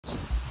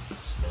Hey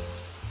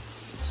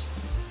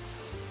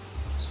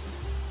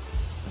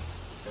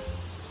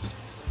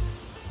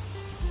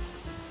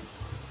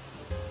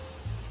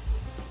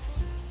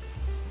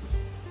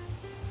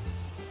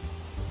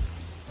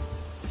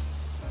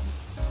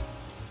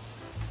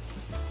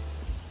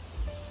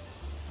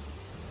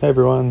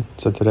everyone,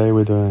 so today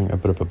we're doing a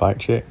bit of a bike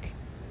check.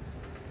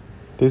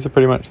 These are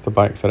pretty much the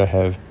bikes that I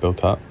have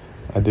built up.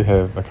 I do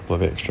have a couple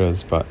of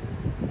extras, but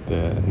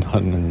they're not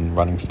in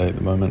running state at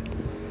the moment.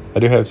 I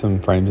do have some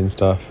frames and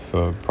stuff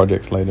for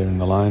projects later in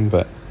the line,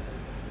 but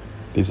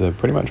these are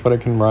pretty much what I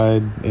can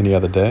ride any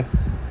other day.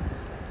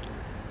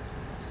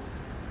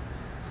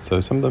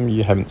 So some of them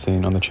you haven't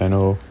seen on the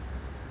channel,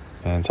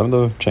 and some of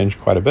them have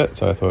changed quite a bit,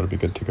 so I thought it'd be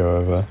good to go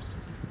over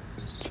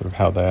sort of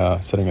how they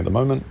are sitting at the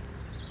moment.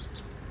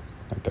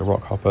 Like the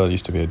Rock Hopper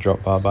used to be a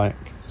drop bar bike.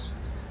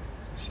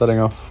 Starting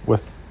off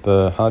with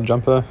the hard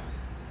jumper.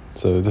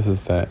 So this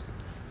is that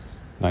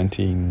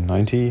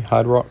 1990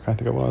 hard rock, I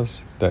think it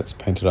was, that's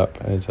painted up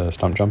as a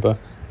stump jumper.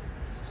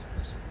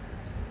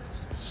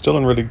 It's still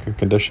in really good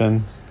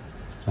condition.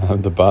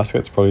 The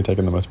basket's probably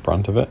taken the most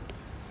brunt of it.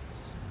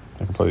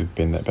 I can probably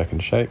bend that back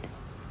into shape.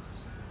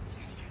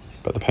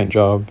 But the paint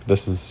job,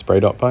 this is a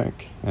spray dot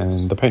bike,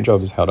 and the paint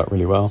job has held up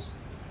really well.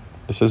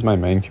 This is my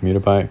main commuter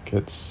bike.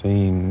 It's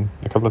seen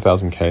a couple of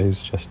thousand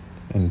Ks just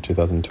in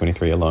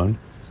 2023 alone.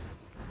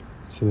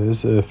 So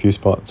there's a few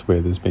spots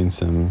where there's been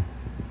some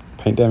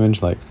paint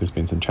damage, like there's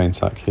been some chain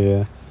suck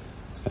here,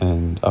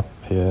 and up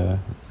here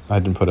I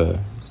didn't put a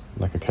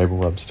cable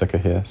rub sticker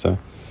here, so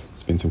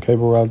there's been some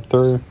cable rub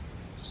through.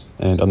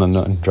 And on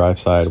the drive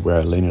side where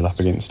I lean it up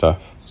against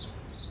stuff,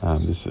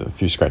 there's a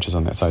few scratches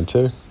on that side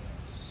too.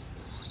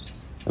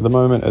 At the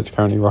moment it's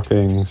currently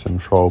rocking some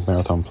Schwalbe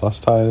Marathon Plus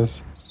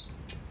tyres.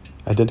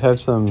 I did have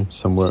some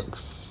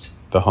Works,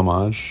 the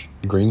Homage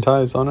green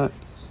tyres on it,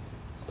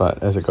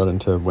 but as it got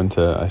into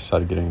winter I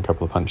started getting a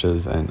couple of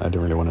punches and I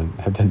didn't really want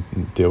to have to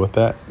deal with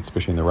that,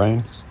 especially in the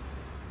rain.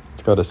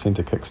 It's got a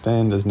centre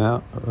kickstand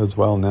as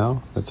well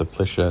now. It's a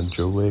Plesha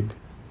dual leg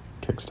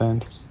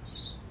kickstand.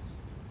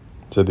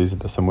 So these are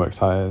the Works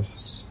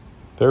tyres.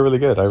 They're really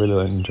good. I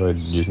really enjoyed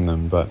using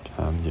them, but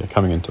yeah,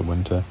 coming into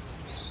winter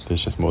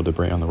there's just more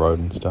debris on the road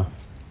and stuff.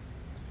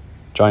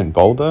 Giant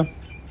boulder.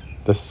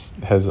 This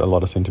has a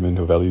lot of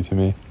sentimental value to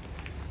me.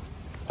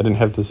 I didn't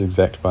have this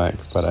exact bike,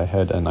 but I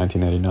had a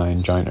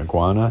 1989 Giant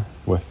Iguana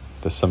with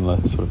the similar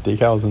sort of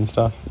decals and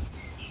stuff.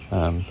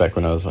 Back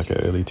when I was like an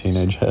early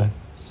teenager,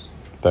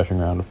 bashing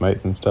around with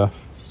mates and stuff.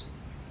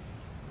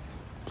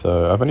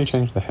 So I've only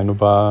changed the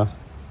handlebar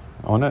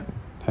on it,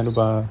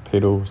 handlebar,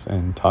 pedals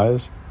and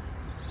tyres.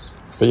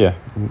 But yeah,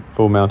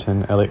 full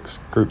mountain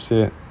LX group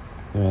set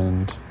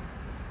and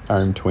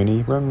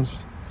RM20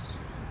 rims.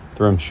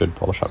 The rims should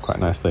polish up quite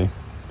nicely.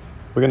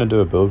 We're going to do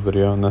a build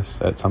video on this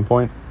at some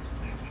point.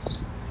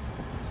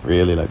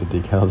 Really like the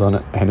decals on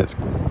it, and it's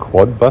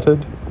quad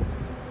butted.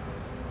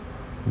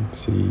 Let's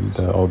see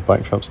the old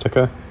bike shop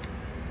sticker.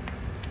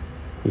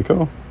 Pretty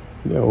cool.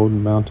 The old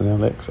Mountain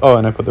LX. Oh,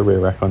 and I put the rear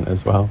rack on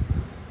as well.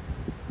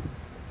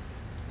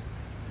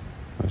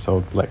 This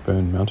old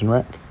Blackburn mountain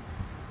rack.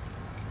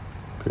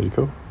 Pretty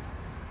cool.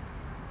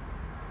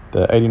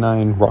 The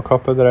 89 Rock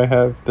Hopper that I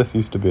have, this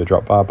used to be a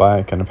drop bar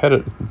bike, and I've had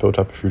it built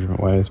up a few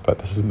different ways, but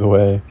this is the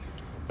way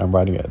I'm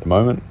riding it at the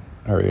moment.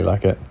 I really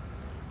like it.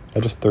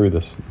 I just threw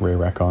this rear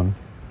rack on.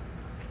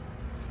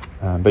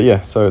 But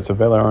yeah, so it's a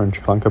Vela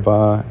Orange clunker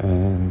bar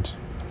and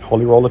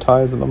Holy Roller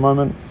tyres at the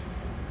moment.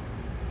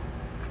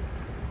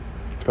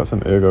 It's got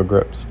some ergo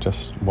grips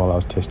just while I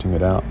was testing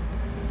it out.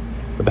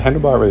 But the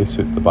handlebar really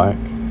suits the bike.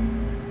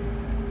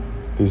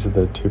 These are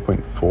the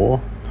 2.4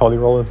 Holy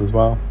Rollers as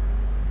well.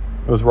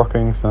 It was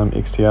rocking some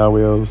XTR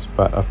wheels,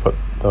 but I've put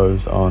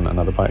those on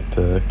another bike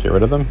to get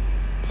rid of them.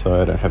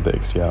 So I don't have the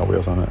XTR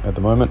wheels on it at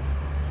the moment.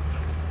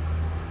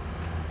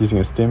 Using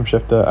a stem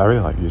shifter, I really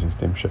like using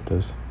stem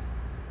shifters,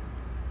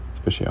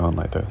 especially on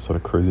like the sort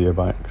of cruisier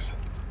bikes.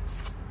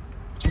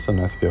 Just a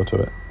nice feel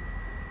to it.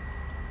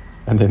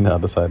 And then the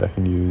other side I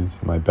can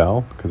use my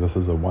bell, because this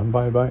is a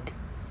one-by bike.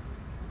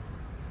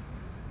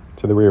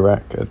 So the rear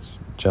rack,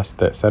 it's just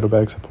that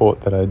saddlebag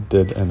support that I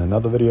did in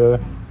another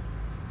video.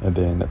 And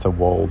then that's a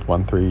Wold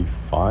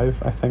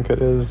 135, I think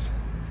it is.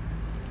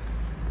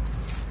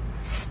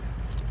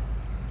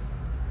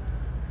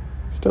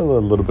 Still a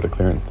little bit of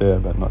clearance there,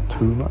 but not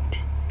too much.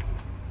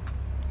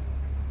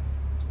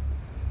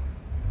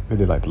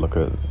 Really like the look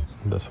of it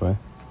this way.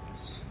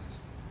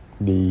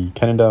 The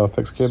Cannondale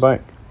fixed gear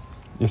bike,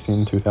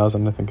 SN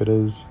 2000 I think it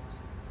is.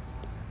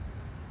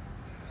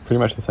 Pretty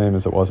much the same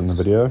as it was in the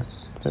video.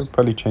 They've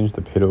probably changed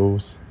the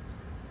pedals.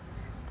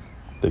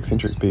 The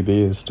eccentric BB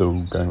is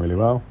still going really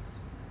well.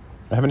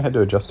 I haven't had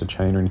to adjust the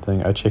chain or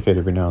anything. I check it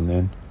every now and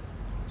then.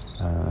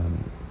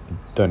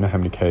 Don't know how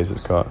many Ks it's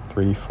got,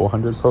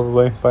 300-400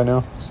 probably by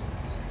now.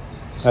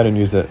 I don't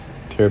use it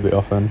terribly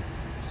often,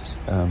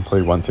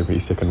 probably once every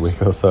second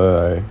week or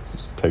so I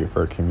take it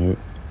for a commute.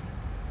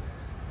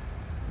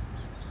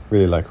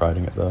 Really like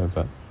riding it though,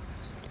 but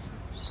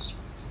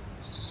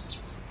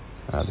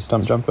the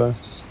stump jumper.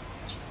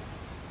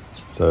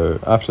 So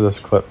after this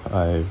clip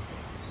I've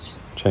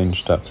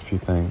changed up a few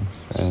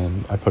things,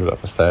 and I put it up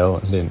for sale,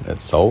 and then it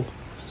sold.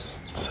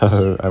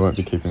 So I won't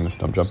be keeping the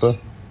stump jumper.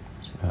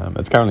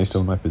 It's currently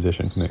still in my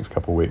possession for the next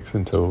couple of weeks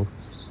until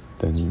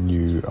the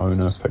new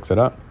owner picks it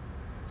up.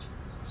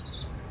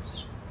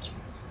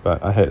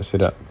 But I had it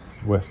set up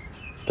with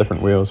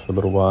different wheels for a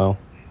little while,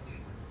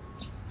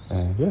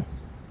 and yeah,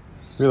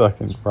 really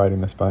liking riding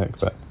this bike.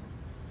 But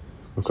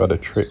we've got a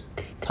Trek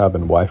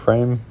carbon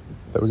Y-frame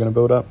that we're going to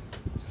build up.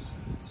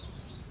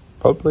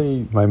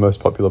 Probably my most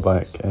popular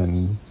bike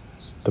and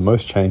the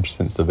most changed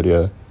since the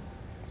video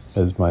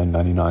is my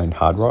 99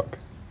 Hard Rock.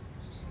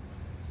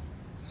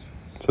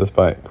 So this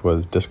bike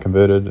was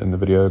disconverted in the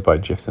video by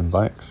Jeffson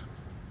Bikes.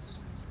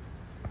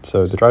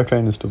 So the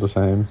drivetrain is still the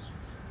same.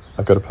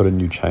 I've got to put a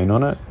new chain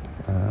on it.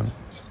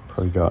 It's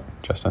probably got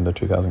just under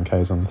 2,000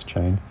 Ks on this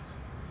chain.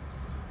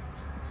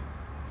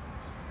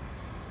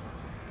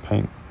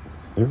 Paint,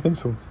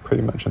 everything's all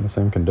pretty much in the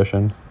same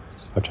condition.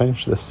 I've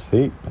changed the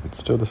seat, it's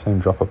still the same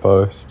dropper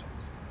post.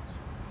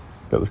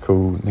 Got this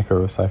cool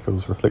Neko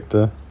Cycles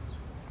reflector.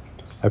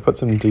 I put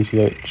some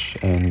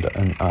DTH and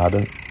an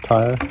Ardent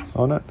tyre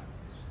on it.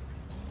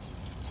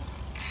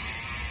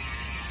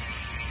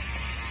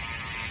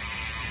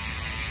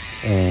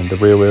 And the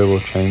rear wheel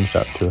changed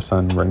up to a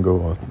Sun Ringle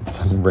or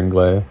Sun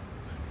Ringlay.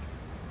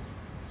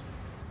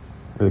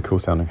 Really cool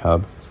sounding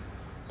hub.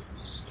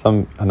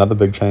 Another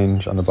big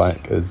change on the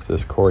bike is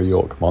this Corey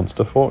York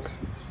Monster fork.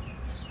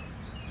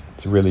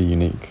 It's a really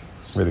unique,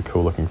 really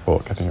cool looking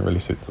fork. I think it really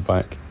suits the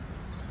bike.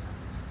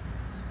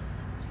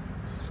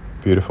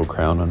 Beautiful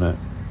crown on it.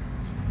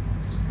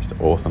 Just an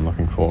awesome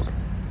looking fork.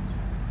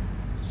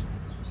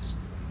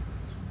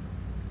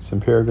 Some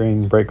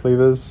Peregrine brake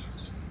levers.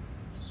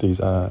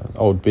 These are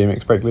old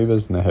BMX brake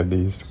levers, and they have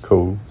these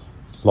cool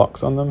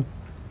locks on them.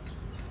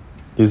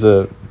 These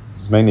are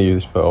mainly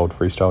used for old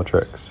freestyle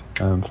tricks,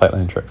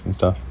 flatland tricks and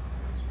stuff.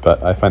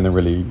 But I find them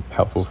really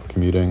helpful for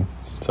commuting,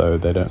 so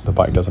the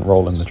bike doesn't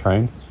roll in the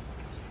train.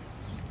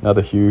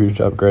 Another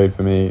huge upgrade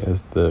for me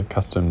is the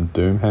custom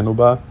Doom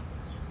handlebar.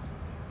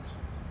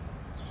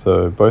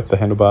 So both the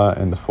handlebar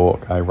and the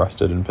fork I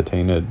rusted and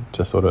patinaed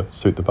to sort of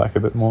suit the bike a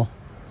bit more.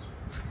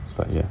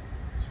 But yeah,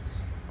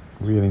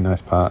 really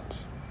nice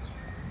parts.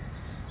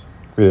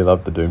 Really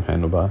love the Doom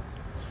handlebar.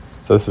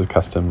 So this is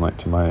custom like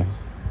to my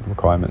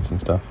requirements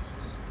and stuff.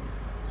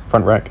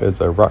 Front rack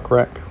is a ruck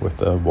rack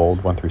with a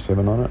Wold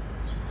 137 on it.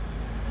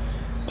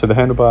 To the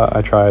handlebar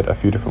I tried a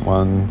few different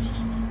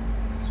ones,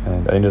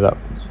 and I ended up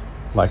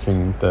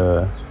liking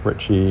the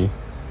Ritchie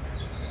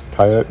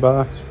Coyote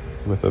bar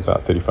with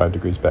about 35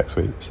 degrees back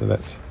sweep. So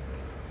that's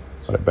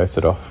what I based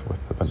it off,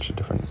 with a bunch of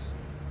different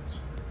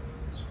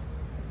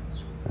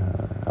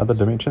other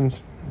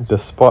dimensions. The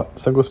Spot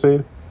single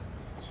speed.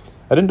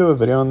 I didn't do a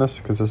video on this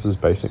because this is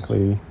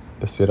basically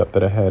the setup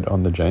that I had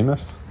on the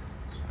Jamis.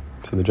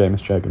 So the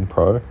Jamis Dragon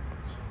Pro.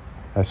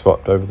 I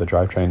swapped over the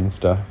drivetrain and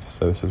stuff,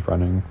 so this is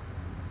running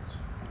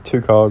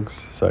 2 cogs,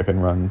 so I can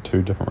run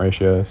 2 different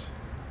ratios.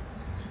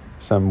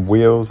 Some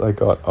wheels I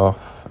got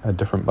off a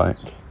different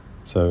bike.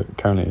 So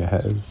currently it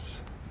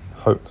has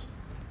Hope.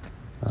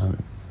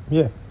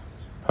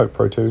 Hope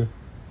Pro 2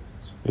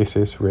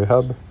 SS rear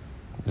hub,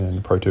 and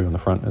the Pro 2 on the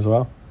front as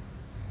well.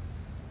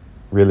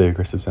 Really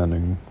aggressive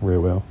sounding rear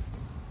wheel.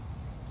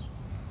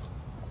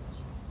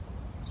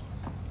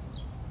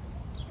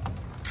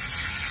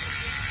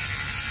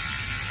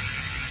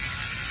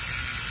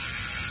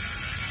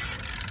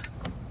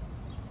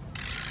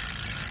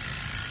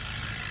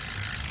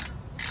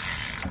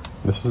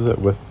 This is it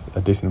with a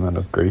decent amount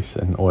of grease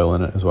and oil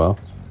in it as well.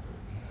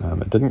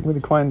 It didn't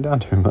really quieten down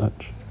too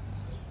much.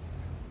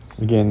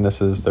 Again, this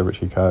is the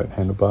Ritchie Coyote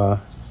handlebar.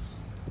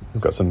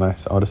 We've got some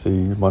nice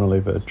Odyssey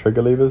monolever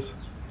trigger levers.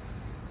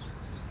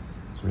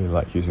 Really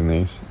like using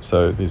these.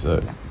 So these are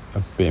a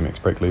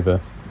BMX brake lever,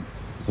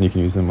 and you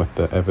can use them with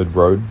the Avid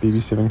Road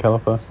BB7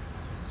 caliper.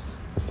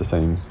 It's the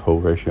same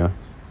pull ratio.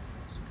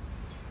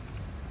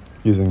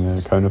 Using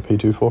a Kona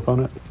P2 fork on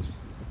it.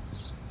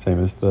 Same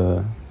as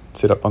the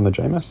setup on the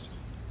Jamis.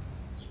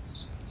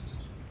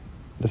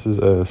 This is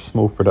a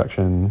small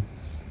production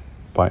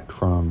bike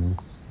from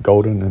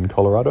Golden in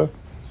Colorado.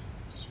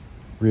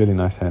 Really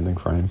nice handling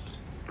frame.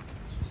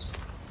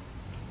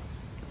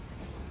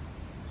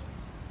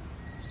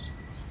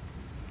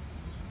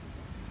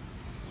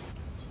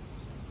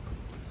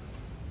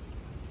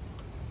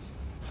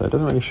 So it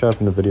doesn't really show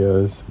up in the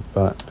videos,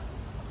 but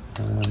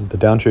the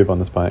down tube on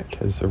this bike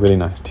is a really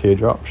nice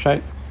teardrop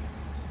shape.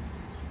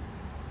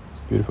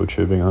 Beautiful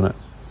tubing on it.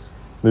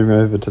 Moving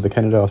over to the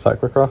Cannondale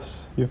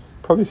Cyclocross, you've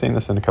probably seen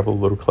this in a couple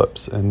of little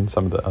clips in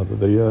some of the other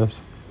videos.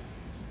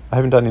 I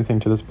haven't done anything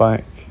to this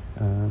bike.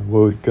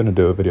 We're going to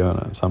do a video on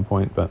it at some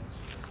point, but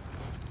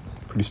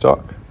pretty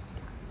stock.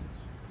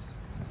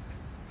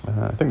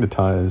 I think the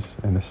tyres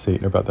and the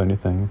seat are about the only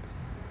thing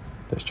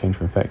that's changed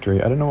from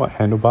factory. I don't know what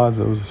handlebars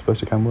it was supposed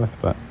to come with,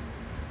 but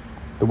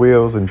the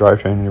wheels and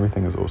drivetrain and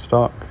everything is all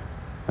stock.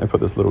 I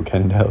put this little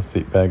Cannondale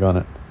seat bag on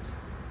it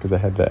because they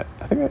had that.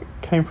 I think it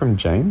came from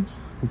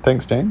James.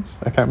 Thanks, James.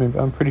 I can't remember.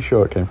 I'm pretty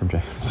sure it came from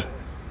James.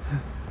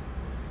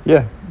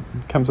 Yeah,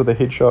 it comes with a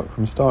head shock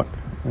from stock.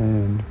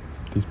 and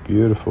these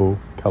beautiful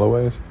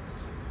colorways,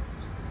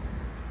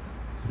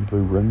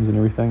 blue rims and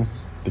everything.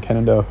 The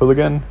Cannondale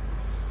Hooligan,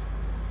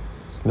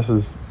 this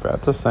is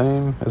about the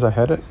same as I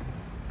had it.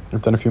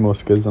 I've done a few more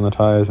skids on the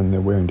tyres and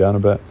they're wearing down a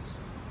bit,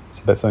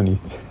 so that's only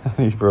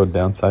real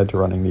downside to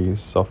running these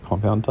soft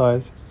compound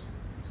tyres,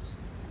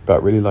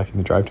 but really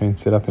liking the drivetrain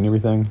setup and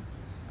everything.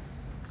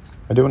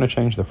 I do want to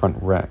change the front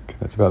rack.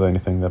 That's about the only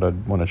thing that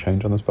I'd want to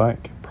change on this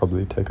bike.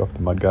 Probably take off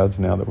the mudguards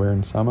now that we're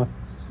in summer,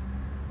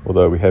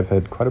 although we have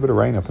had quite a bit of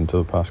rain up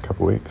until the past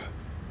couple of weeks.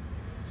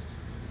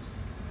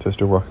 So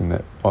still rocking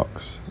that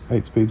box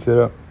 8-speed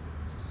setup.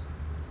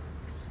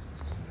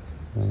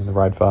 And the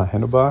Ride Far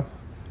handlebar.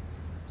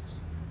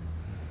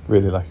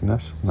 Really liking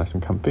this, nice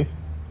and comfy.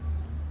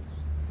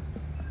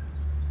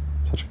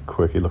 Such a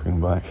quirky looking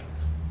bike.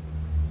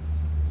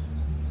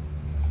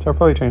 So I'll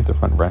probably change the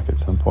front rack at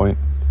some point.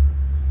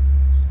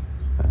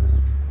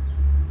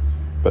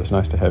 But it's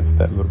nice to have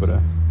that little bit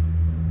of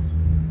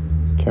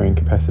carrying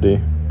capacity,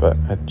 but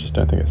I just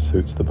don't think it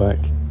suits the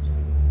bike.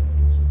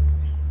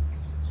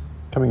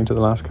 Coming into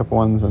the last couple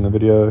ones in the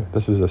video,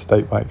 this is a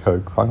State Bike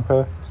Code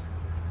clunker,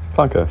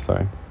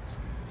 sorry.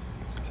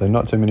 So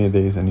not too many of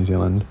these in New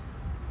Zealand.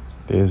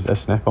 There's a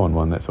snap-on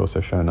one that's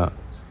also shown up,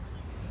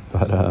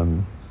 but I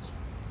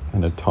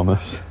know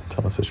Thomas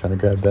is trying to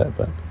grab that,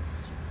 but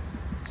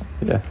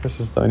yeah, this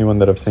is the only one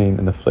that I've seen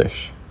in the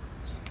flesh.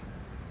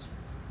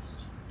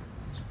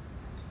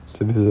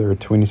 So this is a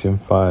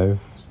 27.5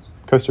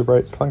 coaster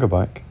brake clunker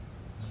bike.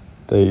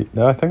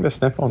 I think the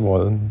snap-on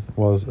one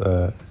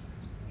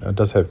it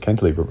does have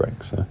cantilever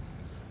brakes, so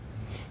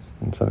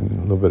and something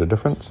a little bit of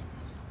difference.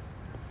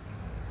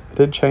 I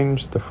did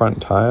change the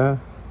front tyre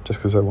just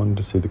because I wanted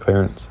to see the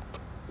clearance,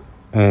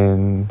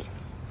 and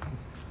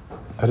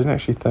I didn't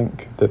actually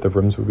think that the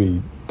rims would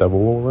be double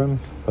wall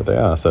rims, but they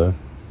are, so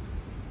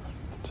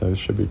it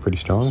should be pretty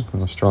strong,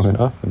 or strong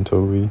enough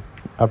until we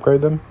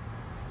upgrade them.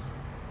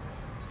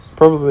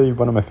 Probably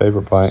one of my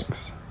favourite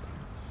bikes.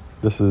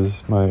 This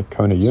is my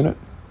Kona unit.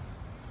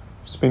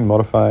 It's been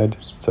modified,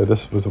 so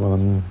this was the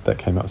one that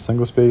came out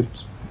single speed.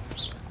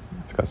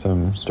 It's got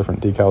some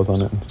different decals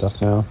on it and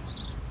stuff now,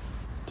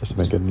 just to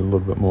make it a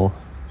little bit more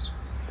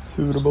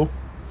suitable.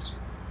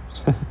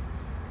 I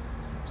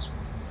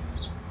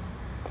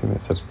think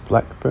that's a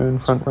Blackburn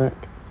front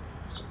rack.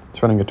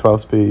 It's running a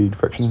 12-speed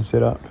friction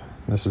setup.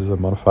 This is a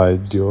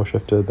modified dual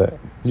shifter that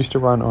used to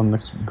run on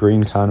the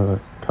green Kona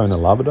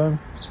Lava Dome.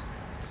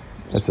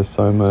 It's a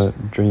Soma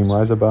Dream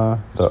Riser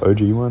bar, the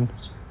OG one.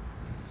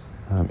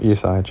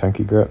 ESI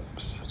chunky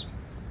grips.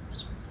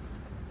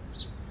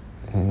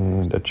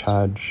 And a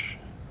Charge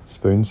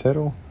spoon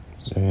saddle.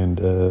 And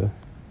a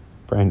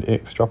Brand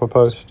X dropper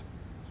post.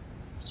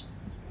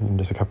 And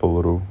just a couple of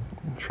little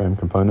SRAM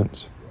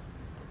components.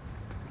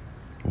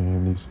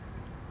 And these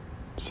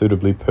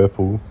suitably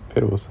purple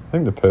pedals. I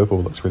think the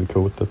purple looks really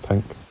cool with the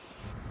pink.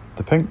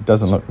 The pink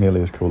doesn't look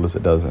nearly as cool as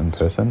it does in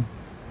person.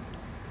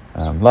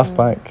 Last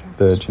bike,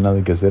 the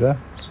Ginelli Gazzetta.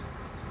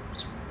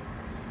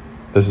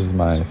 This is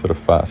my sort of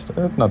fast.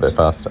 It's not that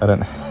fast. I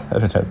don't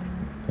have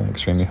an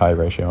extremely high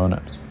ratio on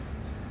it.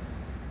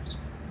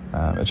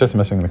 It's just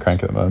missing the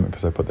crank at the moment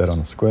because I put that on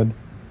the squid.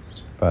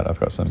 But I've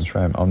got some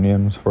SRAM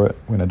Omniums for it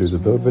when I do the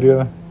build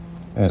video.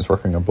 And it's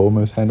working a ball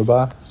moose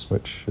handlebar,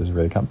 which is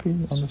really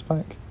comfy on this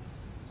bike.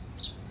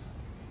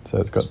 So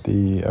it's got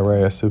the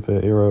Araya Super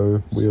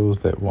Aero wheels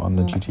that were on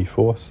the GT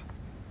Force.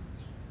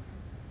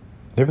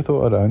 Never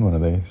thought I'd own one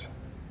of these,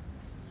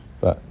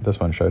 but this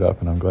one showed up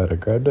and I'm glad I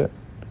grabbed it.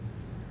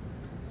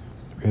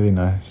 Really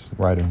nice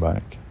riding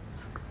bike.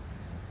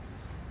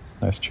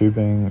 Nice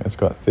tubing. It's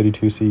got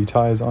 32C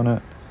tyres on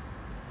it.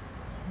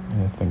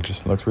 Yeah, I think it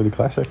just looks really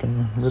classic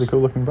and really cool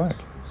looking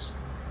bike.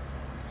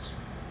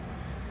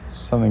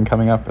 Something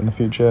coming up in the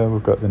future,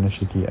 we've got the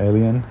Nishiki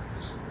Alien.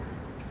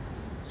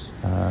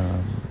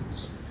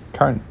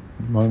 Current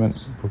moment,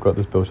 we've got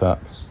this built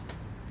up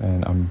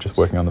and I'm just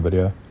working on the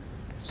video.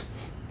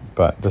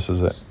 But this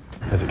is it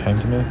as it came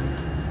to me.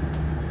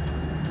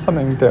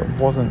 Something that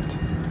wasn't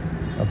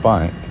a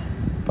bike,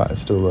 but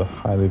it's still a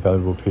highly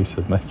valuable piece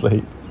of my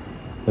fleet,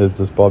 is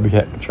this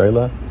Bobcat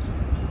trailer.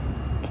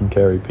 It can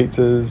carry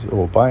pizzas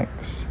or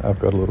bikes. I've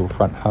got a little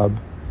front hub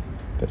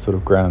that's sort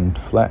of ground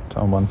flat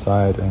on one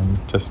side and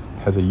just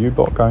has a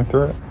U-bolt going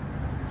through it.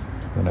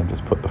 Then I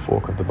just put the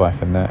fork of the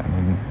bike in that and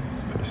then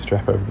put a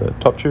strap over the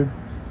top tube.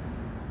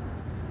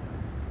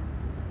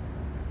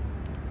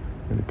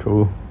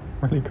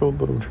 Really cool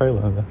little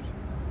trailer, this.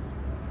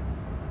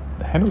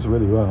 It handles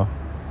really well.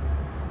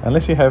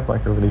 Unless you have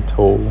like a really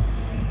tall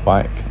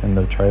bike in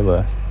the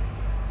trailer,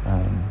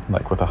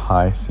 like with a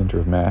high center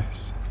of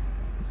mass,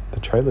 the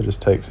trailer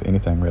just takes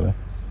anything really.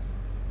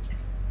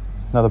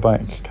 Another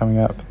bike coming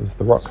up is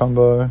the Rock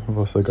Combo. We've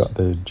also got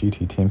the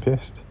GT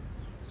Tempest.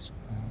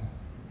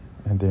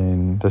 And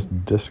then this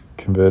disc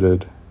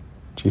converted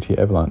GT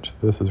Avalanche.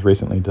 This was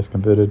recently disc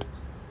converted.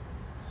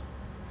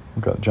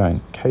 We've got the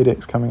giant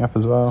Cadex coming up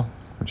as well,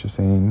 which you've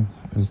seen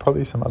in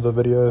probably some other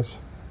videos.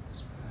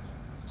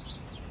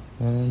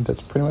 And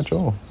that's pretty much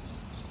all.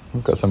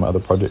 We've got some other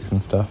projects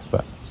and stuff,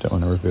 but don't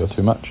want to reveal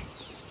too much.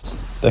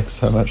 thanks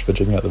so much for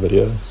checking out the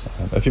video.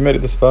 If you made it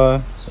this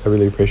far, I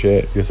really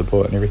appreciate your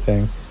support and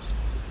everything.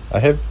 I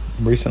have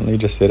recently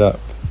just set up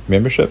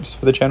memberships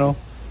for the channel,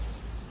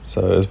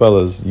 so as well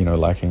as, you know,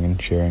 liking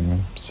and sharing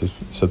and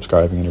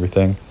subscribing and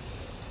everything,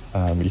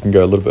 you can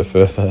go a little bit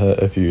further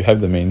if you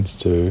have the means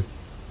to.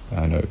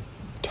 I know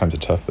times are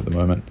tough at the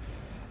moment,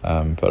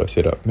 but I've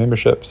set up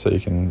memberships so you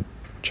can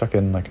chuck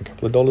in like a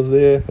couple of dollars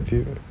there if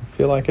you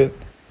feel like it.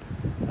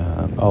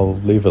 I'll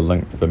leave a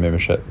link for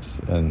memberships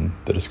in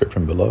the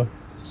description below.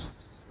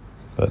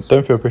 But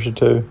don't feel pressured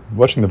to.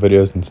 Watching the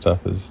videos and stuff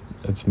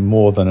it's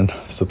more than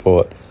enough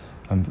support.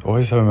 I'm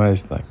always so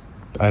amazed, like,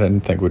 I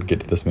didn't think we'd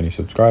get to this many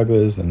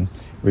subscribers and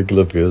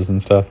regular viewers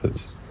and stuff.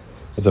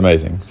 It's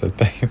amazing. So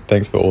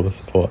thanks for all the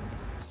support.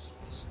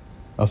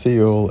 I'll see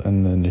you all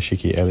in the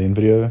Nishiki Alien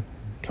video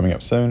coming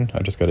up soon.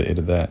 I just got to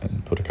edit that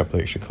and put a couple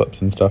of extra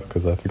clips and stuff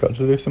because I forgot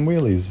to do some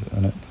wheelies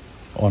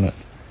on it.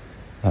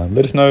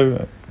 Let us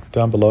know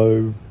down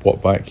below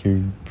what bike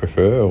you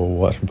prefer or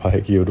what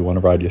bike you would want to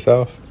ride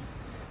yourself.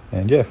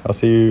 And yeah, I'll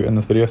see you in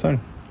this video soon.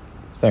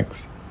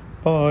 Thanks.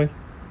 Bye.